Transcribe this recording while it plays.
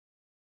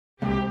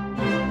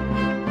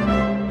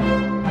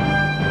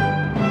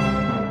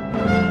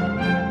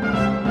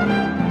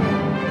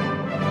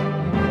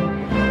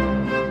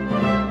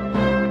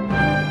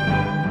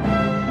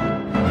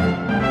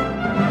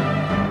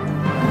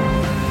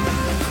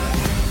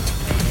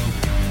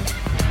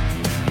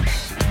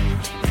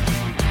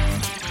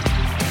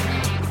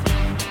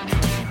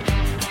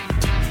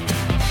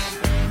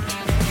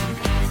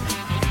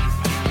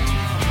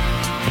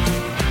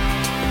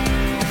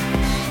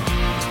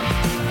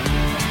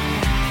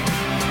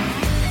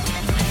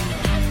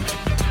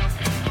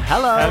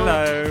Hello.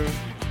 Hello.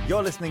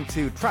 You're listening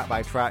to Track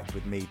by Track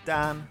with me,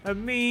 Dan.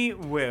 And me,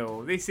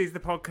 Will. This is the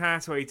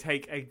podcast where we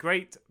take a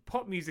great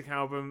pop music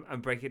album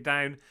and break it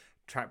down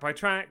track by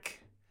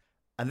track.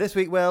 And this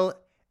week, Will,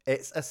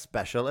 it's a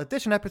special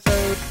edition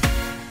episode.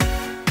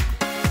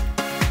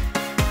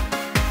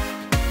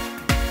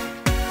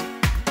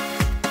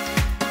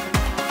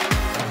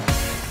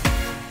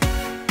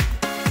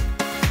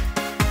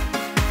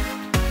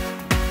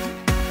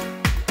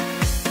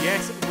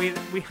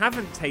 We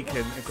haven't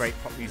taken a great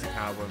pop music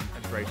album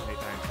and broken it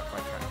down track by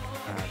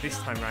track this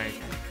time round.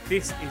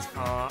 This is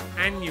our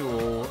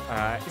annual,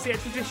 is it a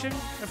tradition?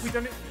 Have we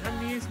done it? How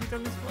many years have we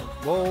done this one?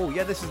 Whoa,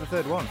 yeah, this is the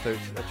third one, so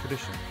it's a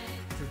tradition.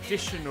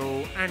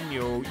 Traditional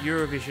annual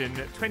Eurovision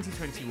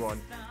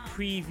 2021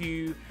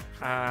 preview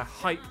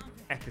hype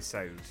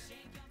episode.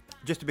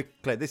 Just to be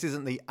clear, this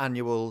isn't the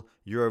annual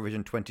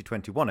Eurovision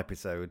 2021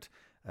 episode.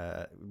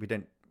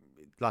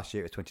 Last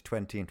year it was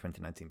 2020 and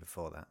 2019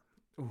 before that.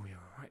 Oh, you're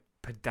right.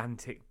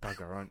 Pedantic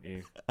bugger, aren't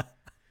you?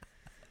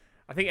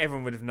 I think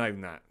everyone would have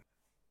known that.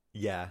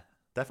 Yeah,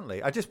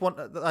 definitely.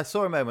 I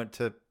saw a moment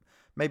to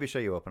maybe show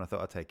you up, and I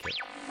thought I'd take it.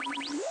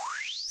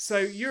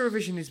 So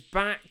Eurovision is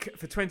back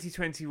for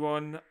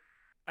 2021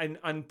 in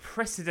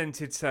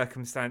unprecedented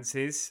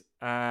circumstances.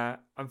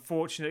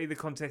 Unfortunately, the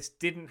contest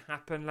didn't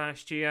happen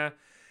last year,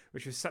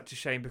 which was such a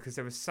shame because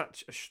there was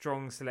such a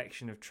strong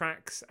selection of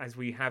tracks, as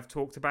we have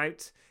talked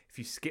about, if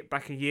you skip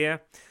back a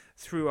year,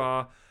 through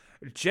our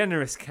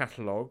generous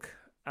catalogue,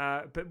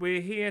 but we're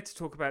here to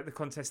talk about the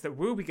contest that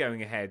will be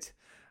going ahead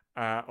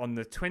on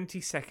the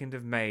 22nd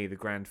of May, the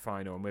grand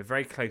final, and we're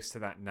very close to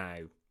that now.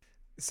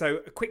 So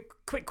a quick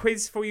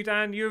quiz for you,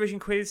 Dan, Eurovision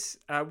quiz.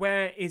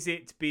 Where is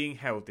it being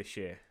held this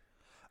year?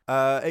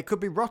 It could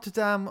be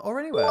Rotterdam or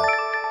anywhere,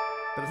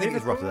 but I think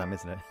it's Rotterdam,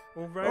 isn't it?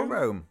 Or Rome? Or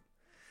Rome.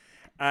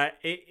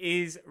 It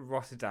is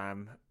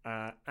Rotterdam.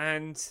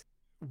 And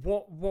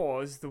what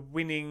was the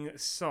winning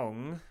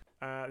song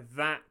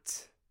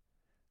that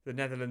the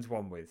Netherlands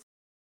won with?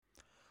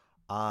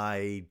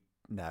 I'd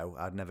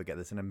never get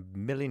this in a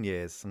million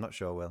years. I'm not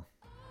sure, Will.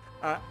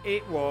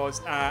 It was,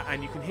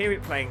 and you can hear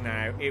it playing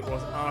now, it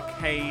was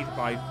Arcade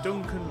by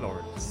Duncan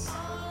Lawrence.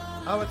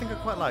 Oh, I think I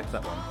quite liked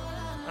that one.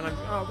 And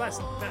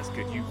that's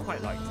good, you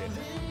quite liked it.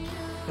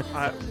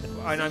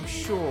 And I'm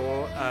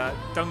sure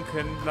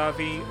Duncan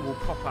Lovey will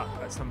pop up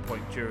at some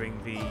point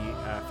during the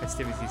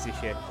festivities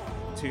this year.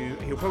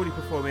 He'll probably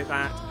perform at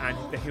that,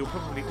 and he'll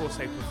probably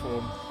also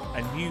perform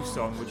a new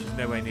song which is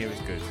nowhere near as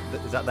good.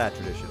 Is that their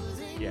tradition?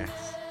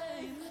 Yes.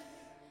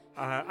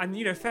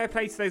 And, fair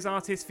play to those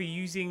artists for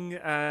using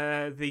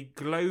the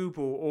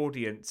global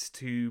audience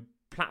to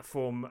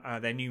platform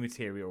their new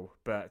material.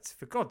 But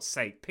for God's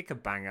sake, pick a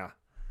banger.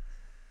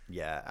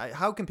 Yeah.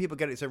 How can people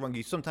get it so wrong?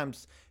 You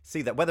sometimes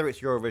see that whether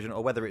it's Eurovision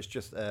or whether it's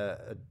just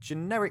a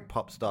generic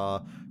pop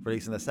star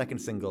releasing their second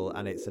single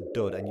and it's a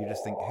dud, and you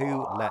just think,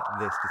 who let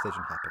this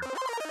decision happen?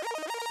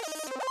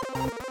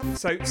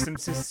 So, some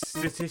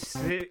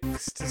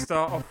statistics to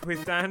start off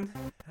with, Dan.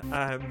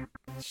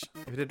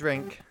 Give it a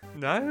drink.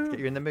 No. Get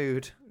you in the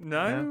mood.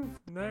 No,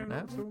 not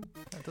at all.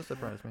 That does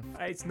surprise me.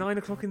 It's 9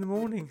 o'clock in the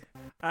morning.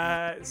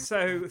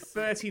 So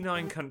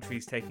 39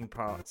 countries taking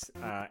part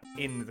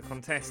in the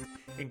contest,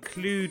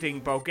 including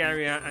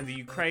Bulgaria and the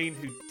Ukraine,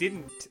 who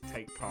didn't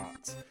take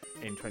part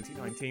in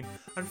 2019.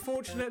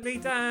 Unfortunately,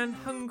 Dan,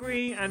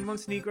 Hungary and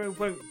Montenegro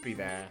won't be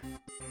there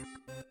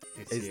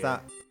this year. Is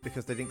that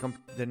because they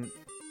didn't?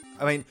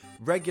 I mean,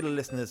 regular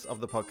listeners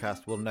of the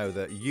podcast will know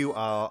that you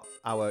are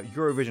our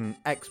Eurovision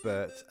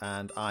expert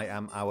and I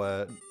am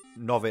our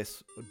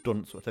novice,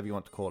 dunce, whatever you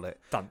want to call it.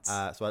 Dunce.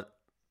 I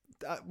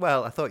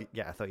thought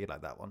you'd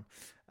like that one.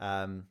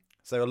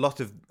 So a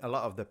lot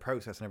of the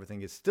process and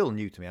everything is still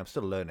new to me. I'm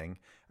still learning.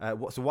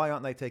 So why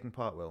aren't they taking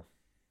part, Will?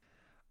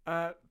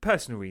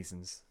 Personal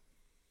reasons.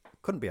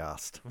 Couldn't be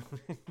asked.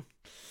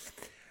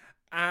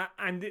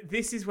 And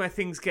this is where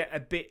things get a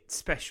bit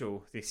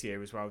special this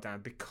year as well,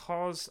 Dan,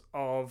 because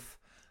of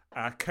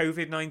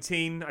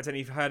COVID-19. I don't know if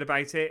you've heard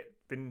about it.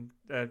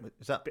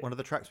 Is that one of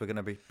the tracks we're going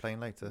to be playing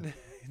later?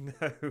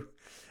 No.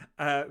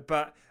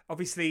 But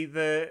obviously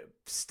the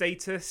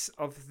status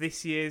of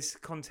this year's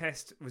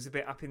contest was a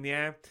bit up in the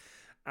air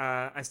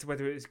as to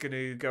whether it was going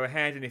to go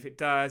ahead, and if it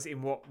does,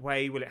 in what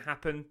way will it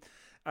happen.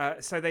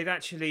 So they'd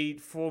actually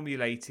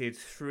formulated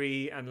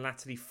 3 and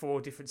latterly 4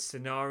 different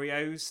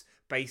scenarios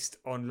based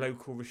on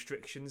local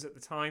restrictions at the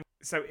time.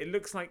 So it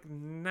looks like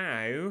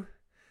now,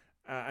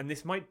 and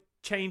this might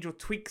change or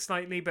tweak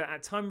slightly, but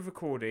at time of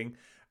recording,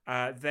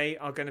 they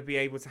are going to be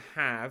able to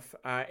have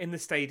in the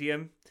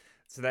stadium.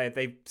 So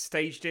they've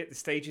staged it. The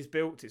stage is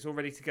built. It's all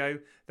ready to go.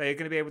 They are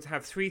going to be able to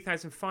have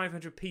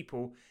 3,500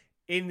 people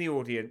in the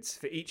audience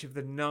for each of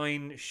the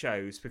 9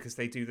 shows, because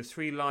they do the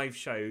 3 live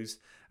shows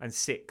and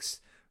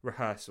 6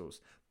 rehearsals.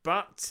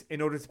 But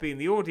in order to be in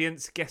the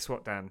audience, guess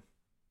what, Dan?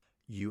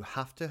 You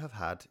have to have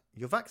had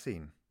your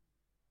vaccine.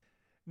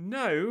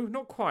 No,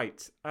 not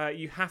quite.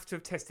 You have to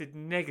have tested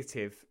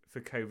negative for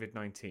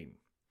COVID-19.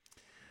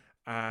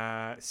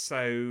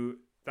 So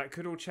that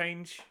could all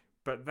change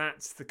but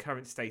that's the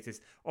current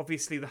status.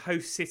 Obviously, the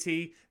host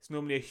city is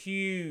normally a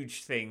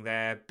huge thing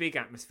there, big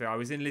atmosphere. I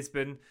was in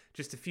Lisbon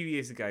just a few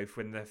years ago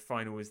when the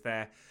final was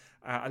there.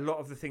 A lot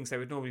of the things they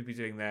would normally be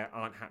doing there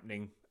aren't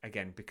happening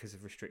again because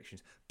of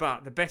restrictions.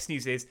 But the best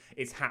news is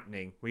it's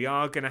happening. We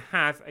are going to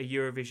have a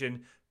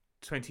Eurovision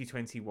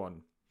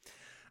 2021.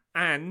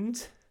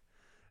 And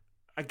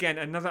again,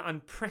 another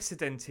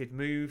unprecedented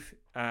move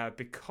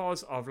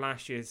because of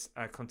last year's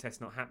contest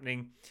not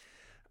happening.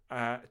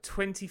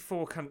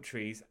 24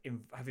 countries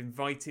have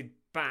invited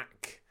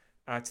back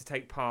to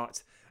take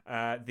part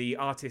the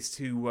artists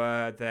who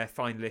were their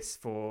finalists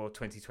for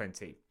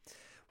 2020.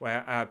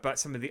 But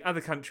some of the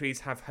other countries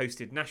have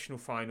hosted national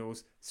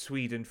finals,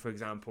 Sweden, for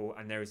example,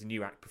 and there is a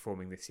new act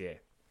performing this year.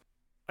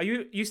 Are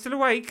you still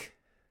awake,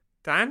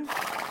 Dan?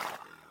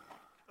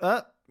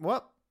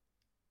 What?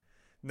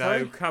 No,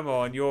 Sorry? come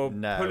on. You're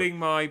pulling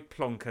my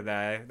plonker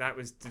there. That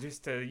was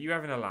just you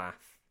having a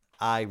laugh.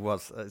 I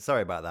was.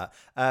 Sorry about that.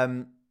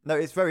 No,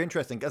 it's very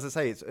interesting. As I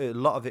say, a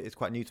lot of it is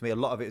quite new to me. A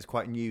lot of it is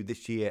quite new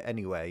this year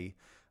anyway.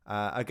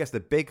 I guess the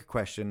big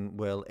question,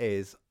 Will,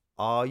 is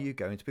are you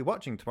going to be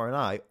watching tomorrow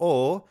night?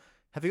 Or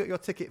have you got your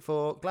ticket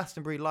for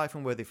Glastonbury live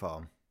from Worthy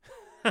Farm?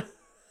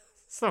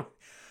 Sorry.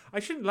 I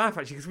shouldn't laugh,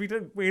 actually,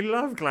 because we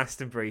love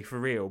Glastonbury for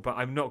real, but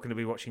I'm not going to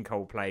be watching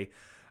Coldplay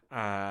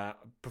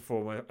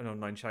perform an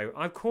online show.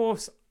 Of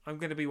course, I'm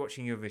going to be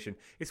watching Eurovision.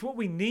 It's what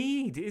we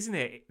need, isn't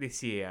it,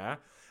 this year?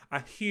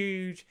 A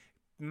huge,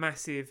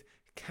 massive,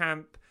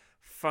 camp,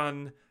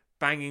 fun,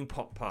 banging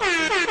pop party.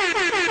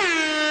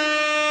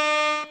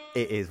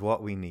 It is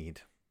what we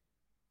need.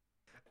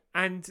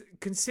 And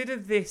consider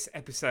this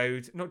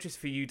episode, not just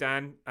for you,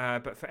 Dan,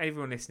 but for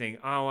everyone listening,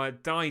 our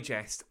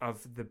digest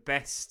of the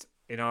best,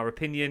 in our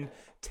opinion,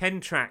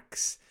 10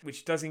 tracks,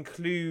 which does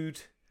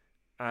include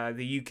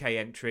the UK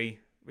entry,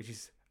 which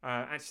is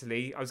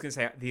actually, I was going to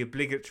say the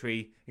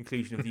obligatory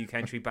inclusion of the UK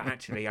entry, but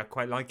actually I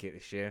quite like it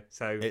this year.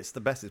 So it's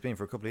the best it's been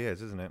for a couple of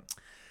years, isn't it?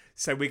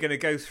 So we're going to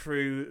go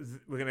through.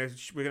 We're going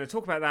to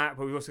talk about that,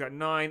 but we've also got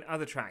 9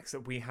 other tracks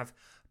that we have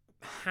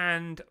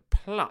hand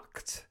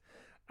plucked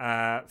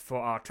for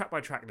our track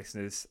by track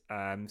listeners.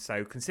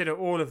 So consider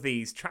all of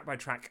these track by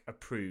track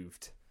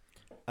approved.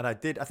 And I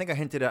think I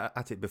hinted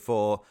at it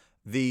before.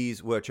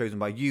 These were chosen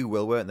by you,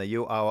 Will, weren't they?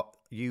 You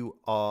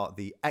are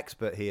the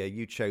expert here.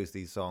 You chose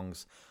these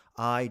songs.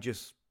 I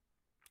just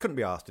couldn't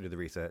be asked to do the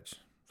research,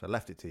 so I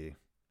left it to you.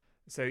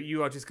 So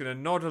you are just going to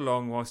nod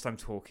along whilst I'm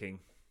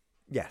talking.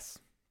 Yes.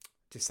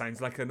 Just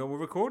sounds like a normal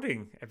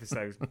recording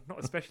episode, not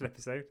a special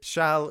episode.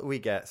 Shall we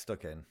get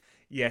stuck in?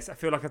 Yes, I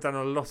feel like I've done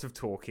a lot of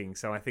talking,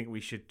 so I think we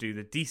should do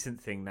the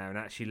decent thing now and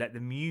actually let the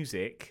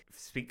music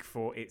speak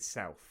for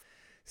itself.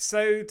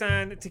 So,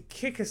 Dan, to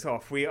kick us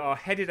off, we are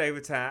headed over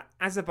to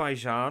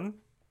Azerbaijan,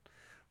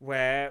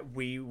 where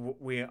we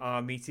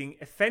are meeting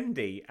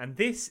Effendi, and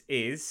this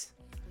is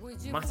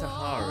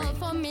Matahari.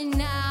 For me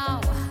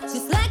now,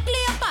 just like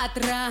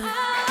Cleopatra,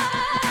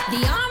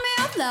 the army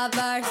of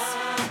lovers.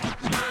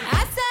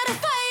 I set a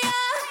fire.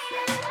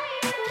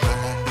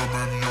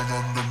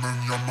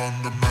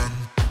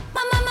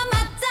 Mama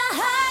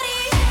Matahari.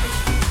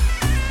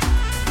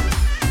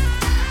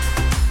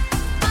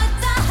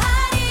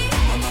 Matahari.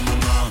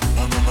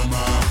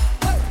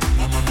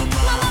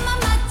 Mama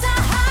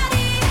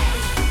Matahari.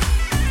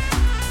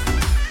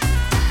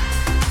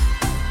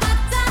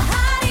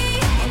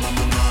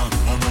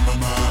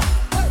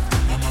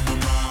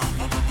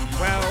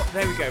 Well,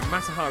 there we go.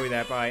 Matahari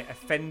there by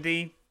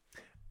Effendi.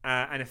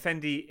 And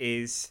Effendi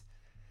is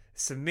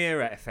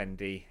Samira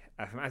Effendi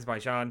from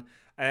Azerbaijan.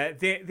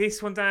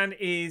 This one, Dan,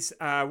 is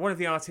one of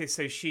the artists.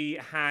 So she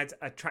had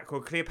a track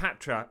called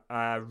Cleopatra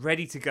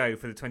ready to go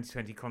for the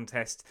 2020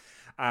 contest,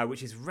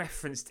 which is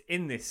referenced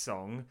in this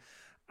song,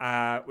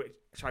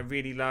 which I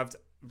really loved.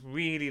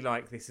 Really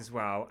like this as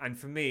well. And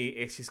for me,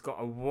 it's just got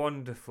a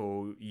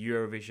wonderful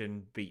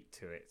Eurovision beat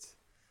to it.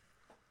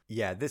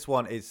 Yeah, this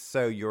one is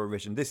so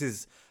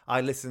Eurovision.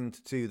 I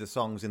listened to the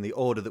songs in the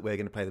order that we're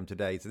going to play them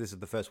today. So this is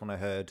the first one I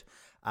heard.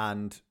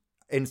 And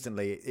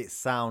instantly, it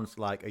sounds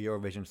like a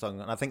Eurovision song.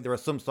 And I think there are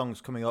some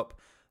songs coming up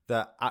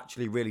that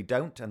actually really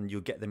don't. And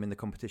you'll get them in the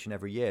competition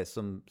every year.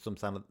 Some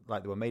sound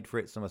like they were made for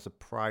it. Some are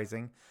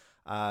surprising.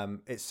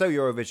 It's so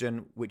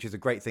Eurovision, which is a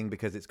great thing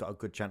because it's got a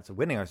good chance of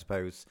winning, I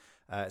suppose.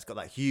 It's got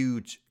that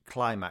huge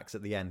climax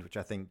at the end, which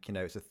I think,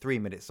 it's a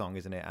 3-minute song,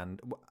 isn't it?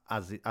 And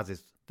as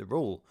is the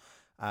rule.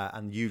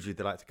 And usually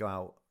they like to go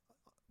out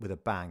with a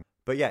bang.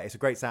 But yeah, it's a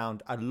great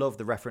sound. I love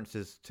the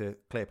references to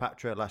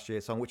Cleopatra, last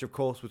year's song, which of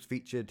course was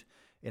featured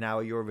in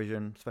our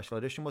Eurovision special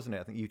edition, wasn't it?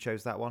 I think you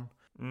chose that one.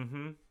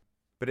 Mm-hmm.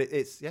 But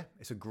it's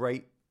a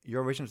great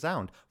Eurovision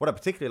sound. What I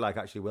particularly like,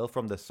 actually, Will,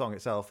 from the song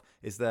itself,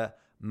 is the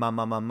ma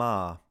ma ma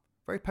ma.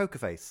 Very poker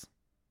face.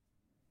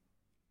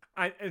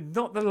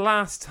 Not the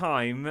last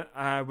time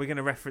we're going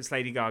to reference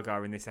Lady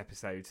Gaga in this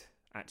episode,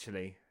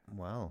 actually.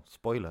 Wow,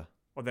 spoiler.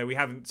 Although we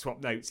haven't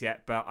swapped notes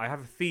yet, but I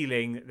have a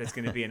feeling there's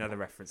going to be another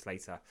reference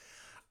later.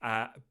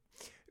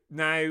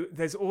 Now,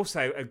 there's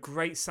also a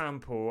great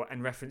sample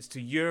and reference to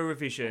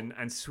Eurovision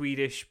and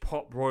Swedish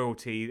pop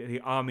royalty, the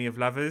Army of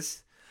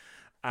Lovers.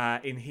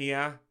 in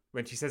here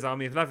when she says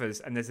Army of Lovers,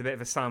 and there's a bit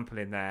of a sample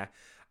in there.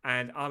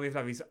 And Army of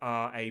Lovers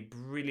are a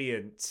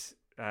brilliant,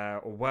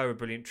 or were a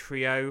brilliant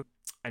trio.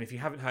 And if you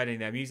haven't heard any of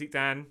their music,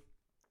 Dan,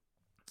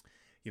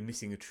 you're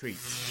missing a treat.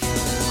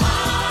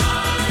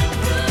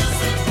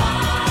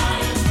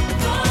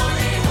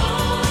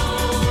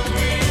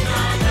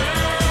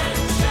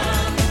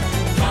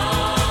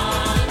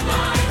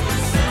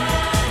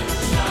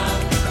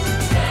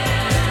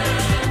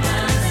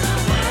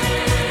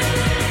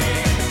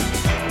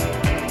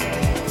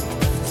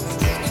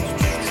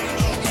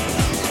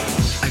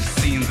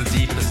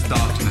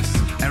 Darkness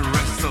and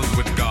wrestled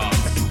with gods.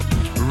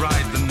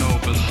 Ride the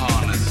noble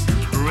harness,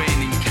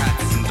 raining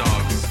cats and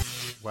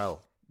dogs.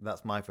 Well,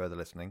 that's my further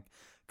listening,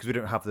 because we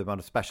don't have them on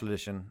a special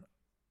edition.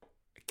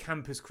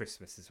 Campus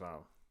Christmas as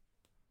well.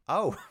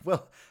 Oh,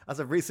 well, as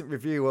a recent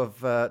review of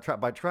Track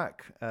by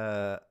Track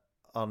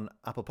on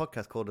Apple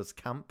Podcasts called us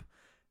Camp,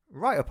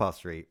 right up our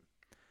street.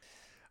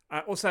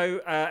 Also,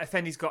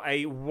 Effendi's got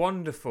a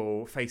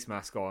wonderful face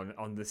mask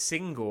on the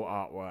single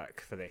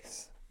artwork for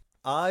this.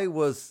 I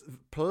was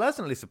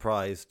pleasantly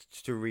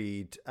surprised to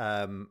read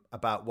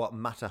about what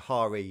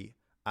Matahari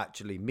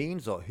actually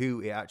means, or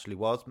who it actually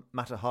was.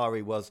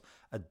 Matahari was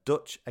a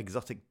Dutch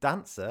exotic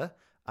dancer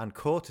and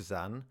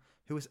courtesan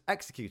who was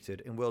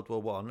executed in World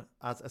War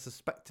I as a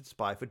suspected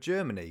spy for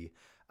Germany.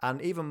 And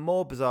even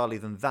more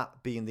bizarrely than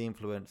that being the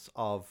influence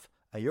of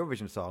a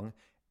Eurovision song,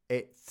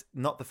 it's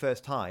not the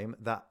first time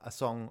that a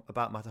song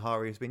about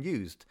Matahari has been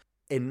used.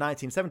 In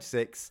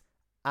 1976,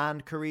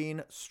 Anne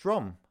Karine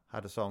Strom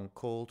had a song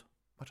called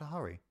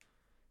Matahari.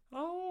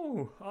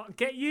 Oh, I'll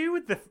get you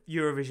with the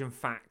Eurovision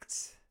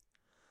facts.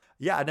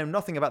 Yeah, I know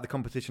nothing about the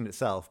competition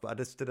itself, but I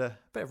just did a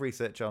bit of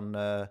research on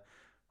a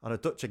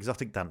Dutch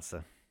exotic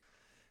dancer.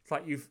 It's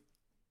like you've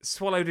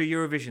swallowed a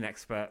Eurovision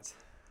expert.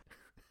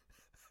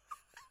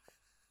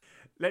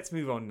 Let's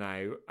move on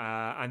now,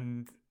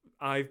 and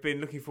I've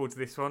been looking forward to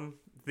this one.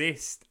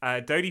 This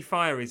Dodi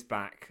Fire is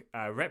back,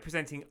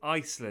 representing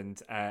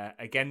Iceland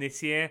again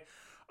this year.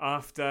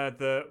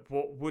 After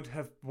what would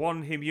have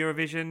won him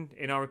Eurovision,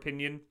 in our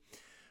opinion.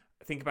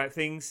 Think About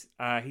Things.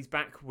 He's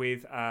back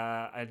with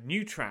a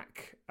new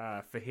track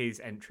for his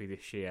entry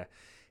this year.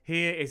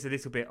 Here is a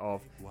little bit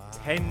of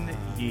 10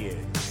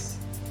 Years.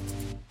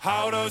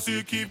 How does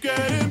it keep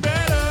getting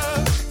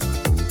better?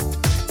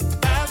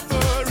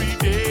 Every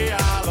day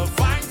I'll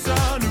find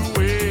some new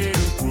way to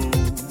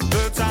prove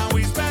the time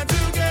we spent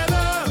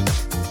together.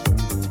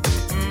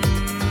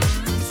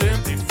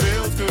 Simply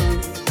feels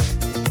good.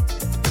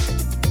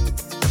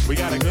 We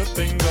got a good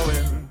thing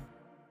going.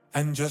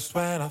 And just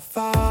when I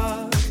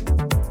thought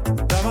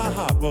that my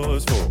heart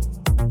was full,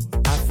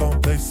 I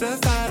found places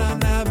that I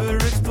never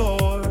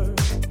explored.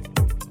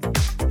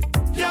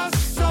 You're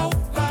so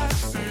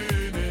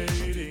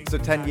fascinating. So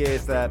 10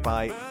 Years there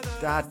by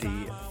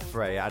Daddy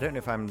Freya. I don't know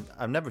if I'm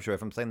never sure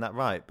if I'm saying that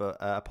right, but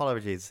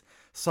apologies.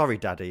 Sorry,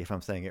 Daddy, if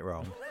I'm saying it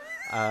wrong.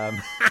 I'll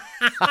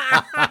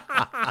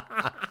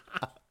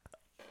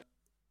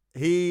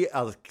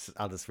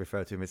just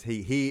refer to him as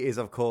he. He is,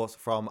 of course,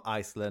 from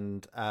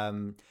Iceland.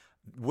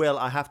 Will,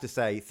 I have to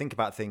say, Think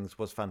About Things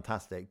was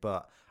fantastic,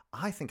 but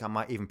I think I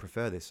might even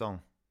prefer this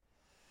song.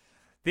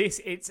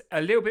 It's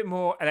a little bit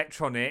more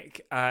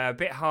electronic, a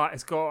bit hard.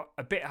 It's got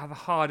a bit of a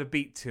harder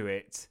beat to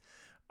it.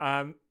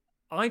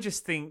 I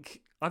just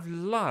think I've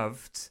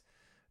loved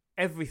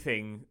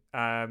everything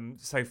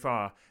so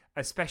far,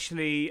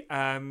 especially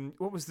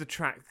what was the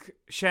track?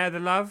 Share the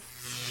Love.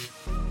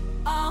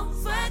 All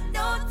sweat,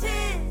 no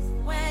tears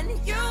when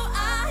you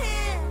are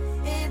here.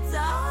 It's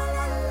all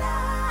allowed.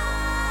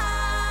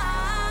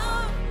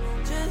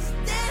 Just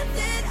dance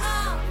it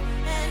up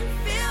and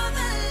feel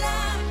the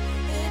love.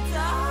 It's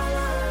all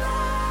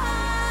allowed.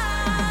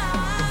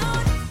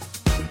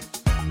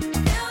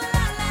 Feel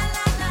la la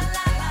la la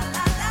la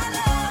la la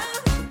la.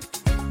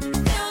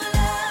 Feel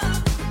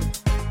love.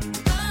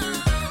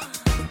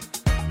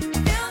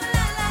 Feel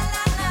la la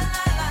la la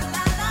la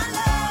la la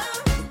la.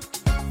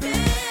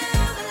 Feel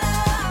the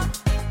love.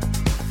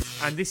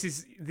 And this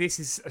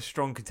is a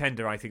strong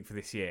contender, I think, for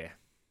this year.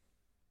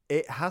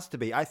 It has to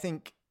be. I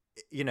think,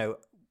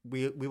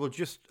 we will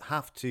just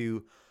have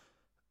to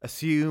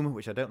assume,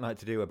 which I don't like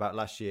to do about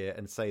last year,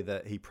 and say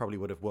that he probably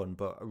would have won.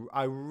 But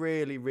I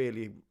really,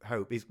 really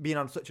hope he's been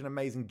on such an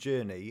amazing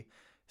journey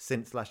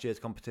since last year's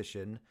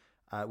competition,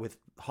 with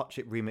Hot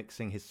Chip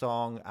remixing his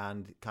song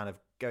and kind of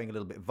going a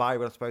little bit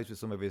viral, I suppose, with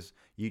some of his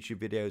YouTube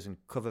videos and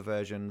cover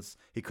versions.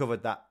 He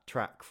covered that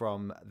track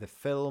from the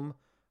film.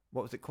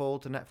 What was it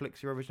called? The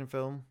Netflix Eurovision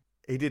film?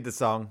 He did the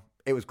song.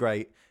 It was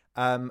great.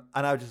 And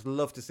I would just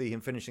love to see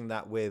him finishing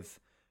that with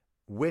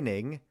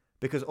winning,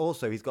 because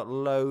also he's got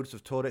loads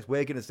of tour dates.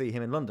 We're going to see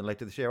him in London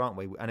later this year, aren't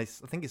we? And I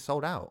think it's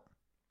sold out.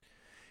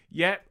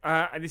 Yeah,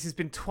 and this has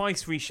been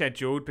twice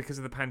rescheduled because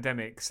of the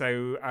pandemic,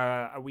 so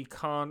we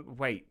can't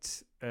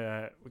wait.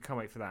 We can't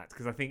wait for that,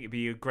 because I think it'd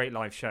be a great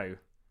live show.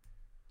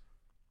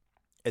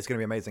 It's going to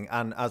be amazing.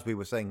 And as we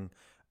were saying,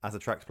 as the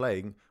track's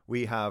playing,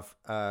 we have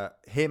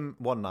him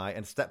one night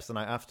and Steps the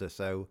night after.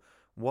 So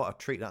what a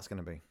treat that's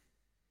going to be.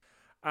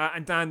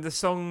 And Dan, the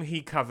song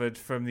he covered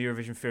from the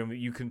Eurovision film that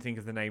you couldn't think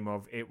of the name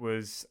of, it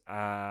was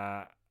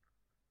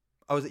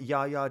Oh, was it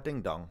Ya Ya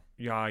Ding Dong?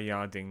 Ya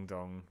Ya Ding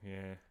Dong,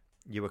 yeah.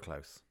 You were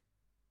close.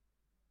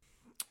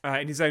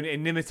 In his own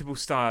inimitable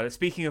style.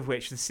 Speaking of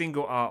which, the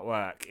single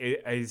artwork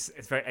is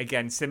very,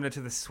 again, similar to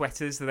the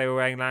sweaters that they were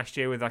wearing last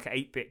year with like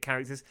 8-bit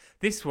characters.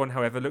 This one,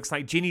 however, looks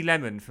like Ginny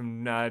Lemon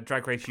from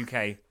Drag Race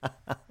UK.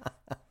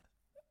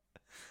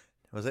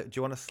 Was it? Do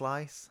you want a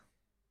slice?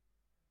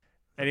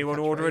 Anyone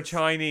order a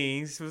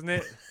Chinese, wasn't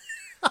it?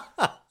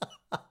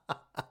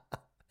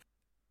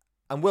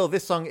 And Will,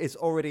 this song is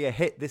already a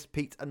hit. This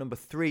peaked at number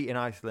 3 in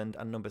Iceland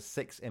and number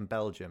 6 in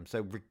Belgium.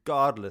 So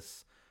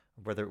regardless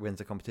of whether it wins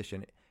the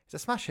competition, it's a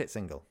smash hit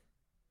single.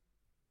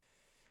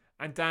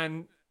 And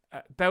Dan,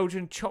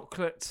 Belgian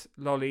chocolate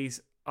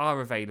lollies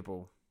are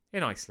available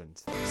in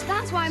Iceland. So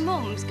that's why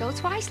mums go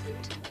to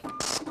Iceland.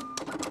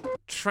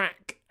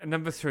 Track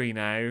number 3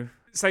 now.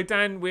 So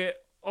Dan, we're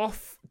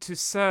off to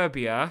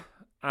Serbia.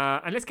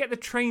 And let's get the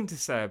train to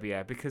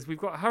Serbia because we've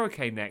got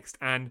Hurricane next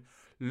and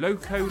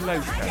Loco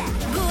Loco.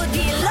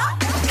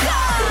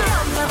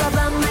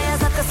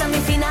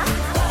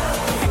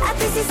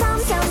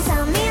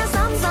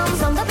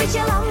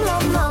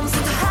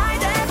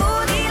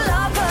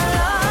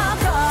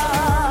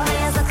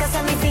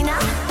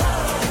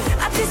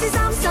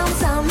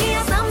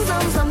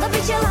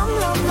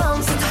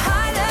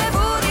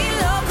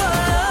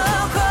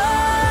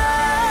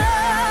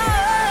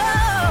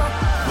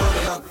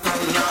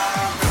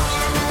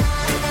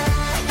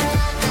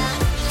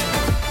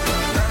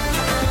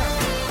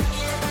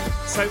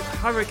 So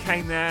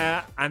Hurricane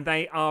there, and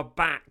they are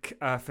back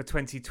for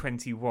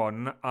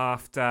 2021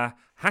 after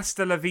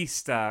Hasta La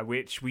Vista,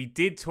 which we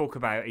did talk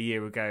about a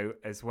year ago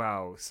as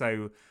well.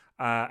 So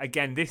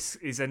again, this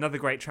is another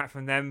great track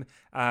from them.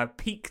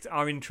 Piqued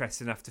our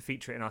interest enough to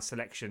feature it in our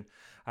selection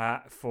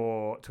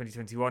for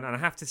 2021. And I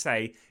have to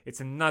say, it's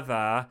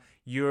another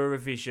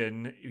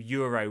Eurovision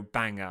Euro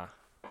banger.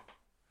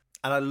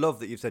 And I love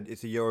that you've said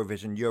it's a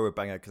Eurovision Euro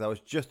banger because I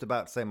was just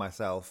about to say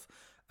myself,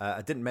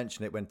 I didn't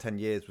mention it when 10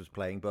 Years was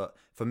playing, but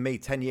for me,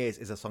 10 Years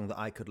is a song that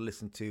I could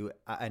listen to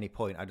at any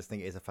point. I just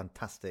think it is a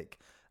fantastic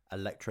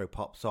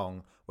electro-pop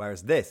song,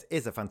 whereas this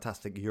is a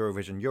fantastic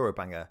Eurovision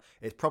Eurobanger.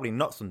 It's probably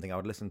not something I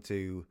would listen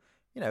to,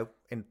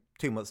 in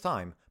 2 months'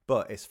 time,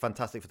 but it's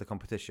fantastic for the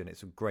competition.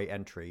 It's a great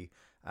entry,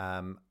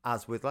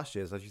 as with last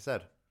year's, as you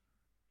said.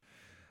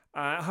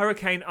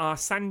 Hurricane are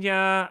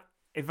Sanya,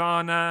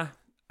 Ivana,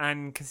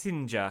 and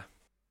Kasinja.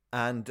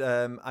 And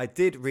I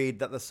did read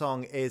that the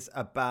song is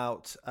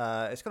about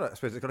it's got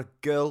a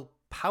girl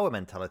power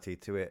mentality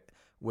to it,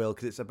 Will,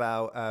 because it's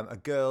about a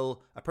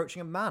girl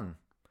approaching a man,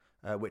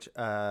 which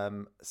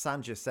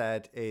Sanja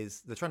said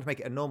is they're trying to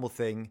make it a normal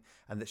thing,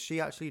 and that she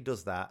actually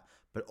does that,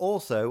 but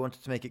also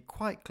wanted to make it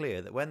quite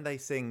clear that when they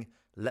sing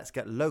 "Let's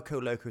Get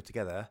Loco Loco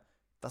Together,"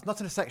 that's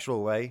not in a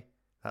sexual way,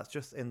 that's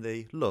just in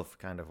the love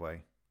kind of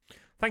way.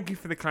 Thank you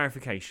for the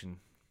clarification.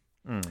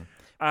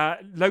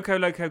 Loco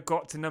Loco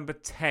got to number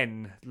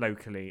 10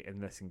 locally in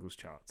the singles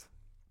chart.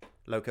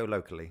 Loco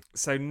locally.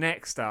 So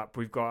next up,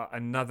 we've got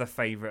another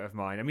favourite of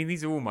mine. I mean,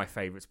 these are all my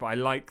favourites, but I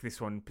like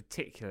this one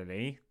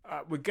particularly.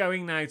 We're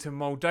going now to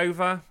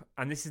Moldova,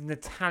 and this is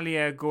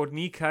Natalia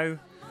Gordniko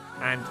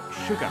and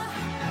Sugar.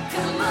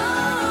 Come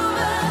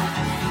over,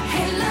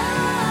 hey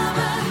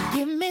lover,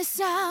 give me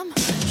some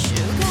sugar.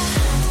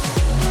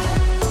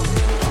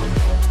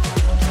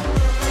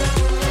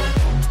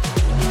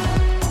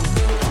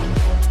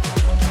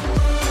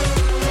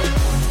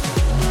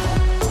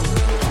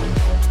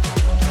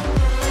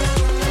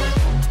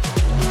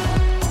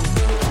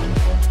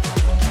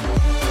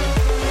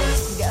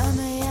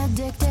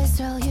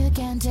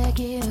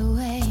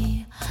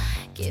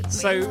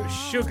 So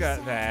Sugar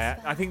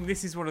there, I think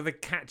this is one of the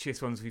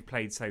catchiest ones we've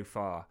played so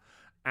far.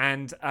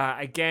 And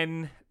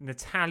again,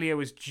 Natalia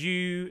was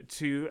due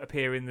to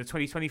appear in the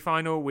 2020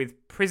 final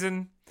with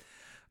Prison,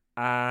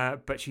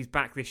 but she's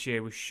back this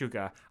year with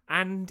Sugar.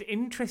 And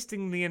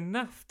interestingly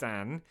enough,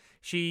 Dan,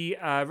 she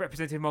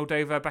represented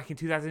Moldova back in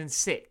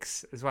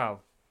 2006 as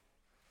well.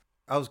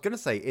 I was going to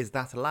say, is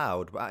that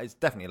allowed? But it's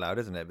definitely allowed,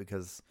 isn't it?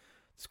 Because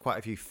there's quite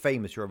a few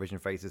famous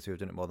Eurovision faces who have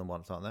done it more than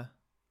once, aren't there?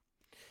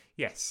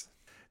 Yes.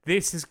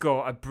 This has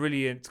got a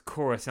brilliant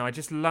chorus, and I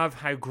just love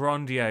how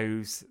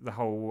grandiose the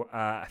whole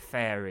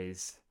affair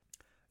is.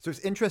 So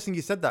it's interesting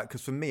you said that, because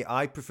for me,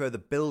 I prefer the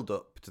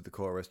build-up to the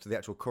chorus, to the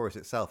actual chorus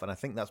itself, and I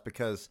think that's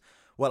because,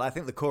 well, I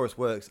think the chorus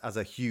works as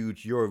a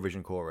huge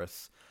Eurovision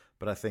chorus,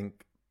 but I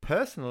think,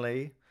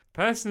 personally...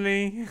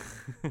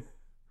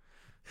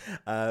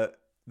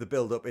 the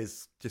build-up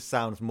just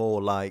sounds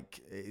more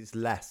like, it's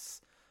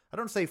less, I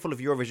don't say full of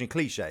Eurovision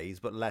cliches,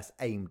 but less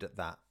aimed at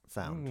that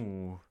sound.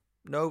 Ooh.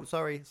 No,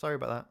 sorry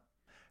about that.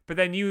 But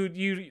then you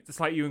it's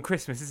like you and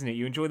Christmas, isn't it?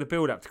 You enjoy the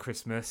build up to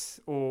Christmas,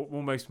 or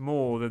almost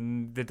more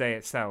than the day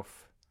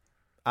itself.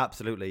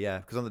 Absolutely, yeah.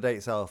 Because on the day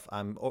itself,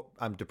 I'm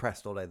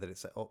depressed all day that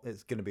it's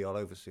going to be all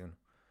over soon.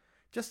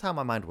 Just how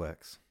my mind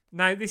works.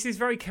 Now, this is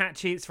very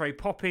catchy. It's very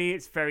poppy.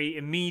 It's very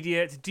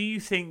immediate. Do you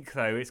think,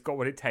 though, it's got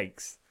what it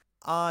takes?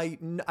 I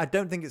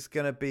don't think it's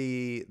going to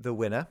be the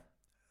winner,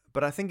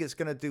 but I think it's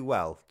going to do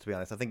well, to be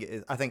honest. I think it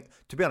is. I think,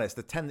 to be honest,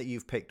 the 10 that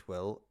you've picked,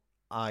 Will,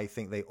 I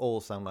think they all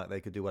sound like they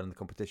could do well in the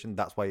competition.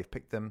 That's why you've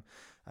picked them.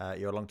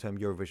 You're a long-term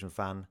Eurovision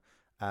fan.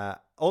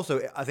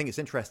 Also, I think it's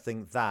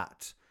interesting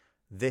that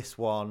this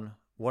one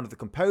of the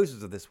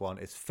composers of this one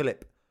is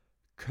Philip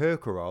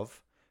Kirkorov,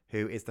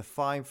 who is the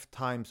 5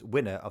 times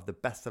winner of the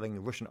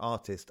best-selling Russian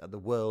artist at the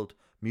World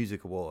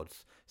Music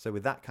Awards. So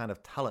with that kind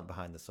of talent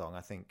behind the song,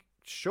 I think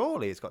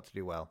surely it's got to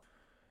do well.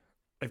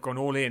 They've gone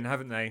all in,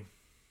 haven't they?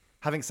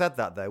 Having said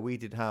that, though, we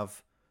did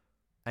have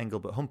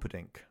Engelbert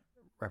Humperdinck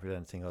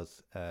representing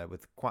us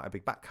with quite a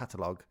big back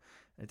catalogue.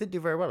 It didn't do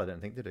very well, I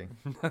don't think, did he?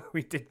 No,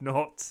 we did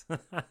not.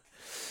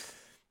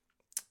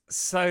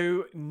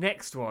 So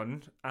next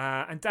one,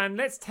 and Dan,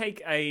 let's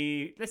take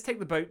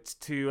the boat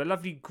to a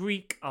lovely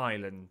Greek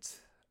island.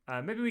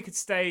 Maybe we could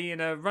stay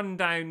in a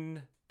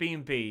rundown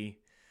B&B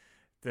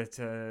that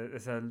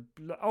an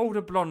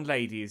older blonde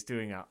lady is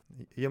doing up.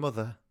 Your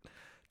mother.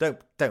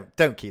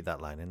 Don't keep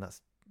that line in.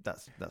 That's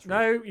rude.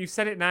 No, you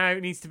said it now.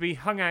 It needs to be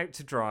hung out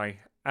to dry.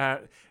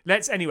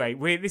 This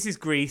is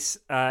Greece.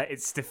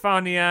 It's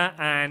Stefania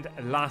and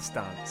Last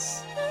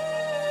Dance.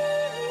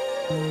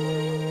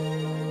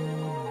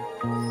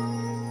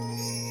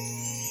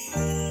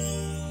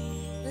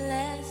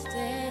 Let's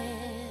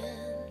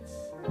dance.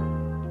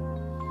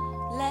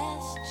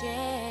 Let's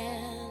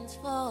chance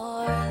for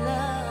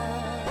love.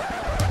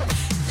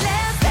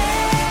 Let's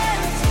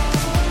dance.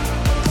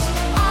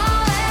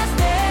 Oh, let's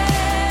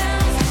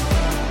dance.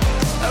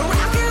 A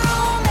rock and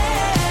roll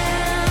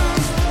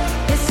dance.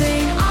 Let's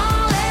sing.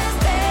 Oh, let's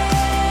dance.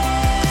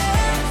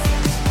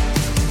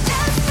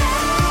 Let's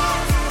dance.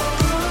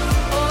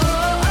 Oh,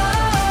 oh,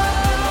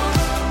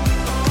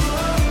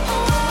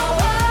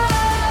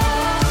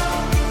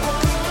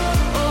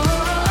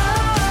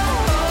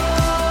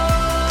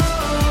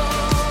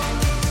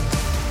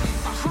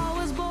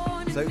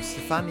 So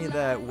Stefania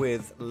there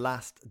with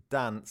Last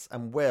Dance.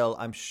 And Will,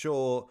 I'm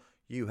sure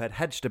you had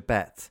hedged a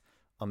bet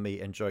on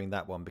me enjoying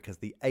that one because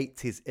the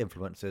 80s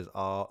influences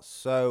are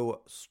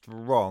so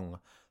strong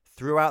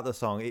throughout the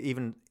song.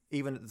 Even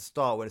at the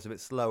start when it's a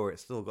bit slower,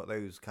 it's still got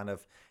those kind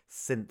of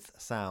synth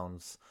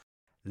sounds.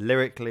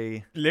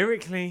 Lyrically,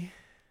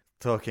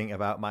 talking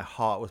about my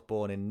heart was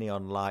born in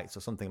neon lights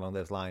or something along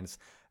those lines.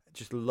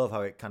 Just love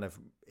how it kind of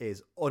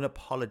is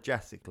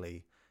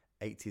unapologetically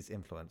 80s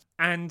influence.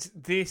 And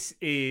this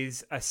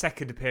is a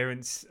second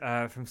appearance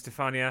from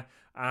Stefania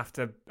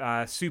after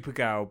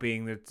Supergirl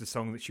being the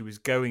song that she was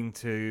going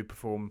to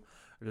perform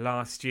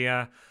last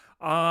year.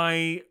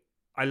 I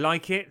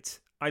like it.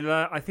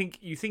 I think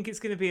you think it's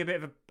going to be a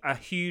bit of a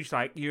huge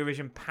like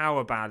Eurovision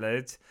power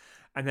ballad,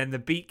 and then the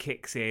beat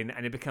kicks in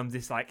and it becomes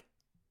this like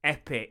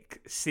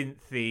epic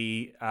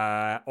synthy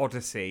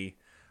odyssey,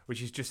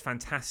 which is just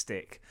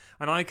fantastic.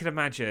 And I could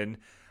imagine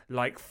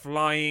like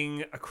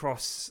flying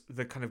across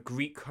the kind of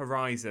Greek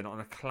horizon on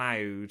a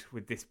cloud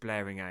with this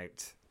blaring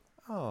out.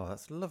 Oh,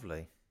 that's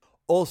lovely.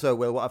 Also,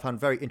 Will, what I found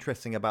very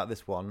interesting about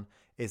this one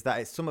is that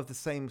it's some of the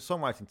same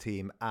songwriting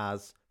team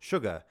as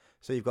Sugar.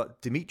 So you've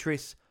got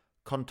Dimitris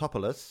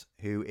Kontopoulos,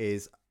 who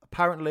is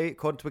apparently,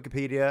 according to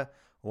Wikipedia,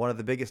 one of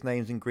the biggest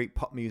names in Greek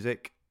pop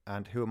music.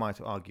 And who am I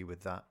to argue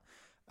with that?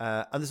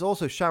 And there's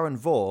also Sharon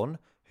Vaughan,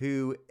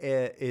 who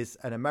is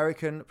an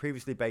American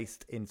previously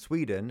based in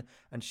Sweden.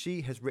 And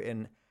she has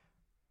written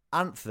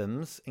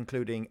anthems,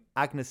 including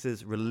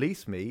Agnes's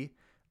Release Me,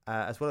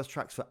 as well as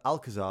tracks for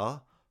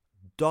Alcazar,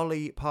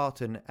 Dolly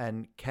Parton,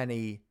 and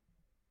Kenny.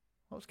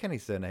 What was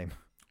Kenny's surname?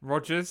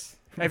 Rogers?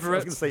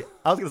 Everett?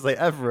 I was going to say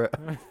Everett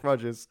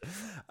Rogers.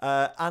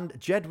 And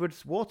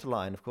Jedward's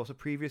Waterline, of course, a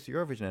previous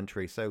Eurovision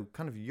entry. So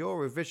kind of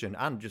Eurovision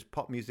and just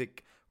pop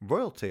music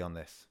royalty on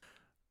this.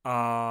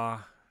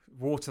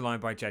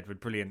 Waterline by Jedward.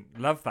 Brilliant.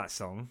 Love that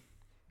song.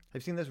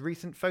 Have you seen those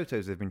recent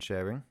photos they've been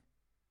sharing?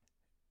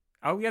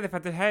 Oh, yeah, they've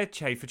had the hair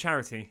shave for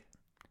charity.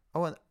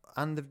 Oh,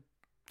 and they've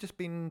just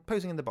been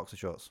posing in the boxer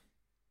shorts.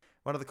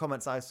 One of the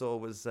comments I saw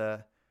was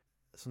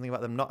something about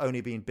them not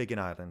only being big in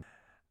Ireland.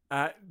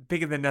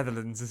 Big in the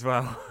Netherlands as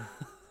well.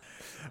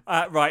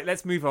 Right,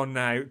 let's move on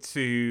now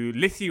to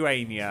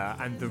Lithuania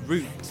and The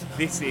Root.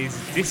 This is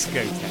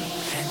Discotheque.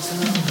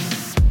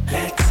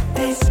 Let's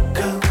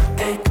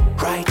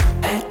discotheque right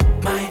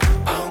at my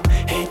home.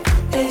 It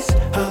is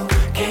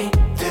okay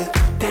to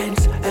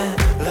dance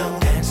alone.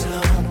 Dance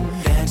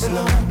alone, dance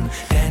alone,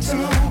 dance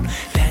alone,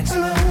 dance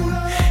alone.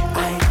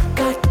 I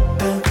got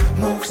the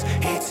moves,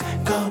 it's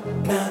gonna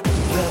blow.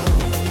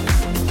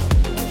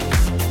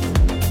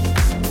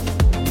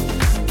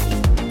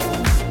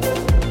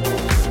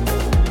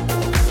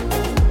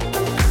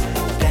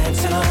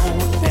 Dance alone,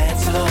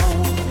 dance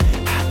alone.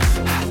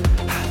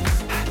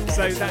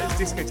 So that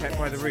is Discotheque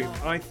by The Root.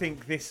 I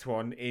think this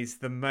one is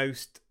the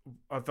most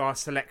of our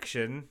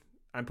selection,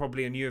 and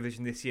probably in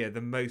Eurovision this year,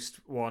 the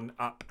most one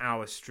up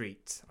our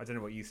street. I don't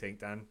know what you think,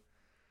 Dan.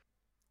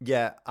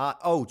 Yeah.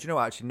 Do you know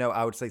what? Actually, no,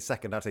 I would say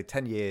second. I'd say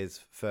 10 years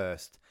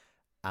first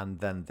and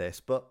then this.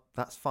 But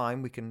that's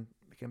fine. We can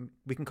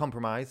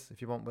compromise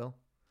if you want, Will.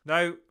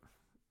 No,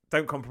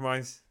 don't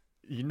compromise.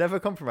 You never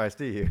compromise,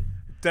 do you?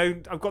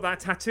 I've got that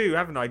tattoo,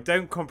 haven't I?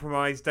 Don't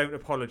compromise, don't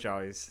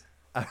apologise.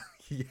 Oh,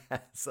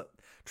 yes.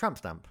 Tramp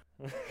stamp.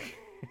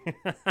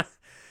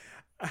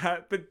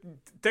 But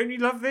don't you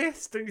love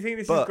this? Don't you think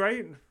this is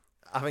great?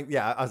 I think,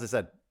 yeah, as I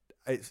said,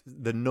 it's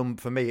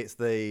for me, it's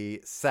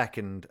the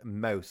second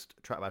most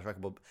tracked by a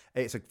record.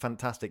 It's a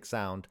fantastic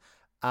sound,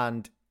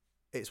 and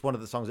it's one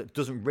of the songs that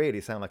doesn't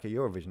really sound like a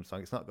Eurovision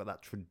song. It's not got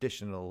that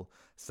traditional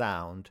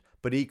sound,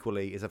 but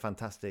equally is a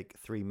fantastic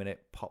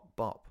 3-minute pop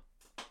bop.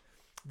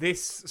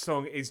 This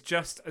song is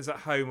just as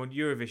at home on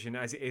Eurovision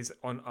as it is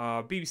on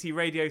our BBC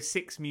Radio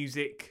 6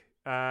 Music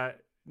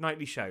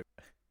nightly show.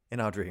 In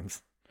our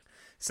dreams.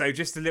 So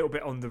just a little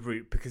bit on the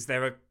route, because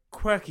they're a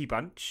quirky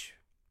bunch.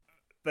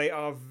 They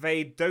are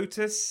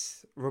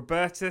Vedotus,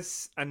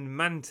 Robertus and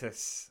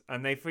Mantus.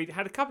 And they've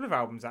had a couple of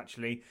albums,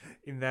 actually,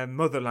 in their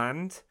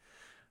motherland.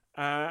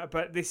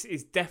 But this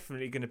is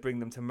definitely going to bring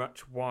them to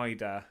much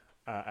wider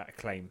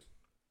acclaim.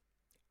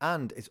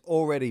 And it's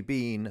already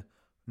been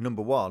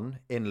number one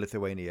in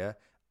Lithuania,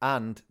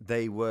 and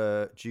they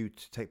were due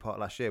to take part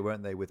last year,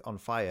 weren't they, with On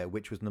Fire,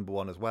 which was number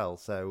one as well.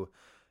 So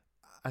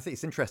I think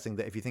it's interesting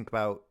that if you think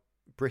about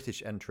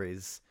British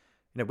entries,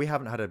 we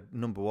haven't had a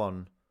number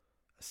one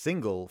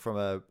single from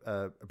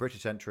a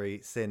British entry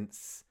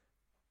since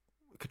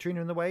Katrina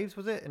and the Waves,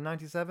 was it, in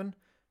 97?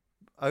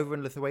 Over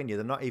in Lithuania,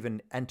 they've not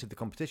even entered the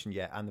competition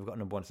yet, and they've got a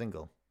number one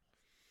single.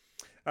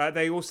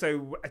 They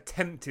also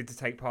attempted to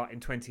take part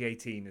in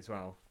 2018 as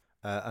well.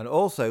 And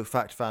also,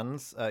 fact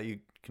fans, you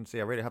can see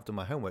I really have done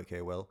my homework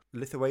here, Will.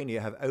 Lithuania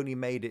have only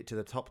made it to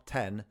the top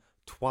 10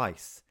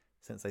 twice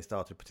since they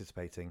started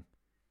participating.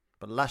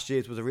 But last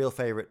year's was a real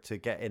favourite to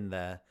get in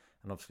there,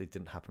 and obviously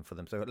didn't happen for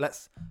them. So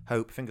let's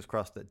hope, fingers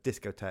crossed, that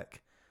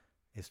Discotheque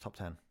is top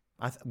 10.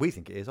 We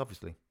think it is,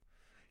 obviously.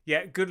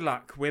 Yeah, good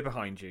luck. We're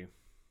behind you.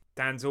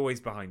 Dan's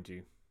always behind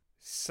you.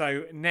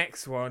 So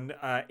next one,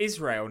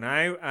 Israel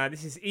now.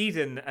 This is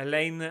Eden,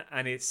 Elaine,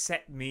 and it's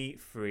Set Me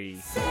Free.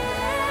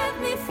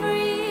 Set me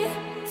free,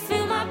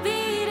 feel my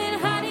beating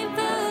heart in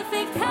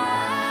perfect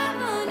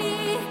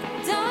harmony.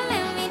 Don't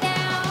let me down.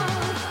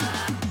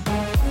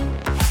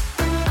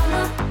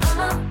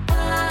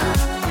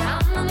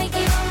 I'ma make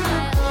it on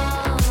my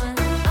own.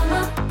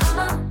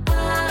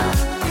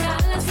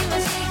 Gotta see my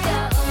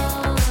shaker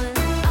on.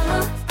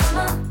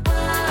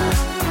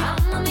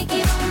 I'ma make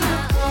it on my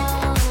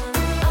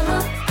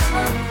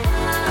own.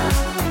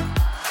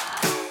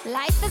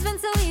 Life has been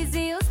so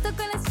easy, you're stuck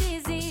on a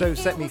cheesy. So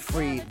Set Me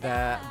Free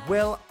there.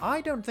 Will,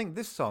 I don't think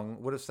this song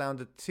would have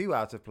sounded too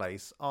out of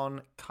place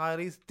on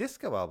Kylie's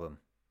disco album.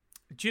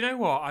 Do you know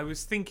what? I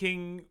was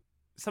thinking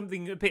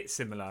something a bit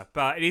similar,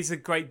 but it is a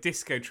great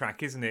disco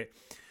track, isn't it?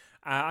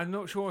 I'm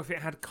not sure if it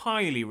had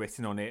Kylie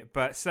written on it,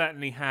 but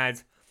certainly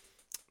had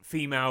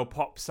female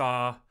pop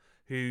star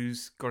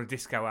who's got a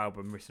disco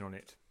album written on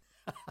it.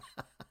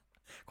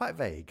 Quite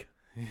vague.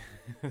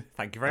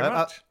 Thank you very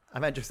much. I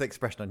meant just the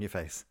expression on your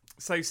face.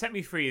 So Set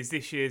Me Free is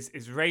this year's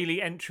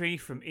Israeli entry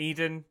from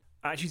Eden.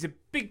 She's a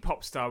big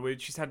pop star.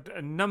 She's had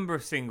a number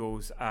of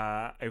singles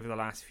over the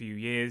last few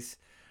years.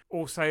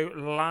 Also,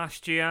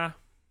 last year,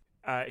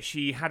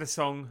 she had a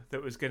song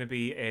that was going to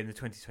be in the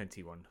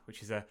 2021,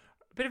 which is a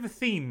bit of a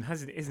theme,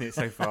 isn't it,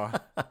 so far?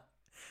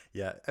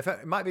 Yeah,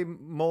 it might be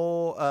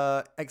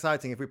more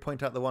exciting if we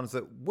point out the ones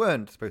that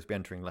weren't supposed to be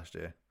entering last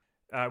year.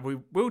 We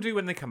will do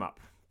when they come up,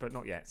 but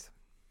not yet.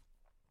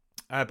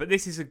 But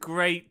this is a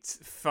great,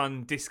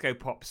 fun disco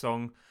pop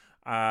song.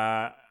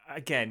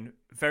 Again,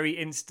 very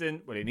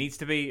instant. Well, it needs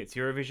to be. It's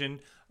Eurovision.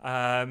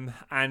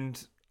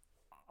 And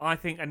I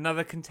think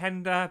another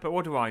contender, but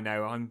what do I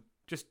know? I'm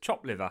just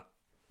chopped liver.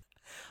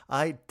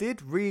 I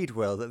did read,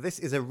 Will, that this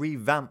is a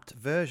revamped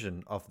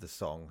version of the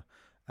song,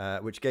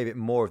 which gave it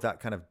more of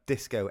that kind of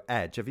disco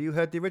edge. Have you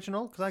heard the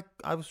original? Because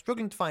I was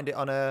struggling to find it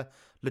on a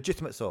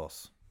legitimate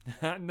source.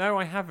 No,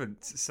 I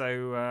haven't.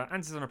 So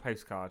answers on a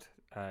postcard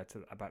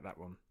about that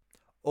one.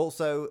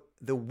 Also,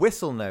 the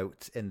whistle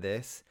note in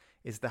this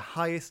is the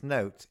highest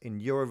note in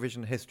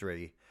Eurovision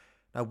history.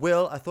 Now,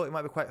 Will, I thought it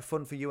might be quite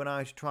fun for you and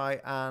I to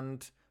try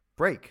and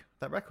break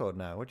that record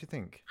now. What do you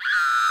think?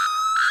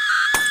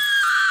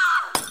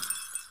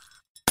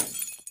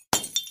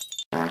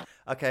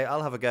 Okay,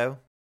 I'll have a go.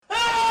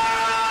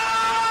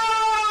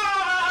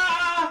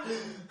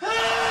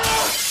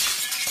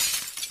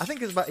 I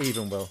think it's about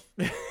even, Will.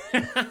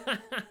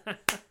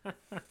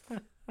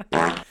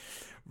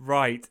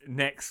 Right,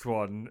 next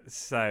one.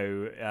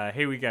 So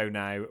here we go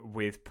now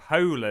with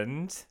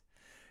Poland.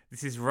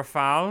 This is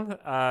Rafał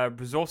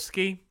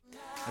Brzozowski,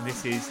 and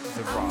this is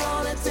The Rock. I'm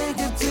gonna take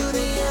it to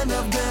the end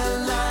of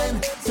the line,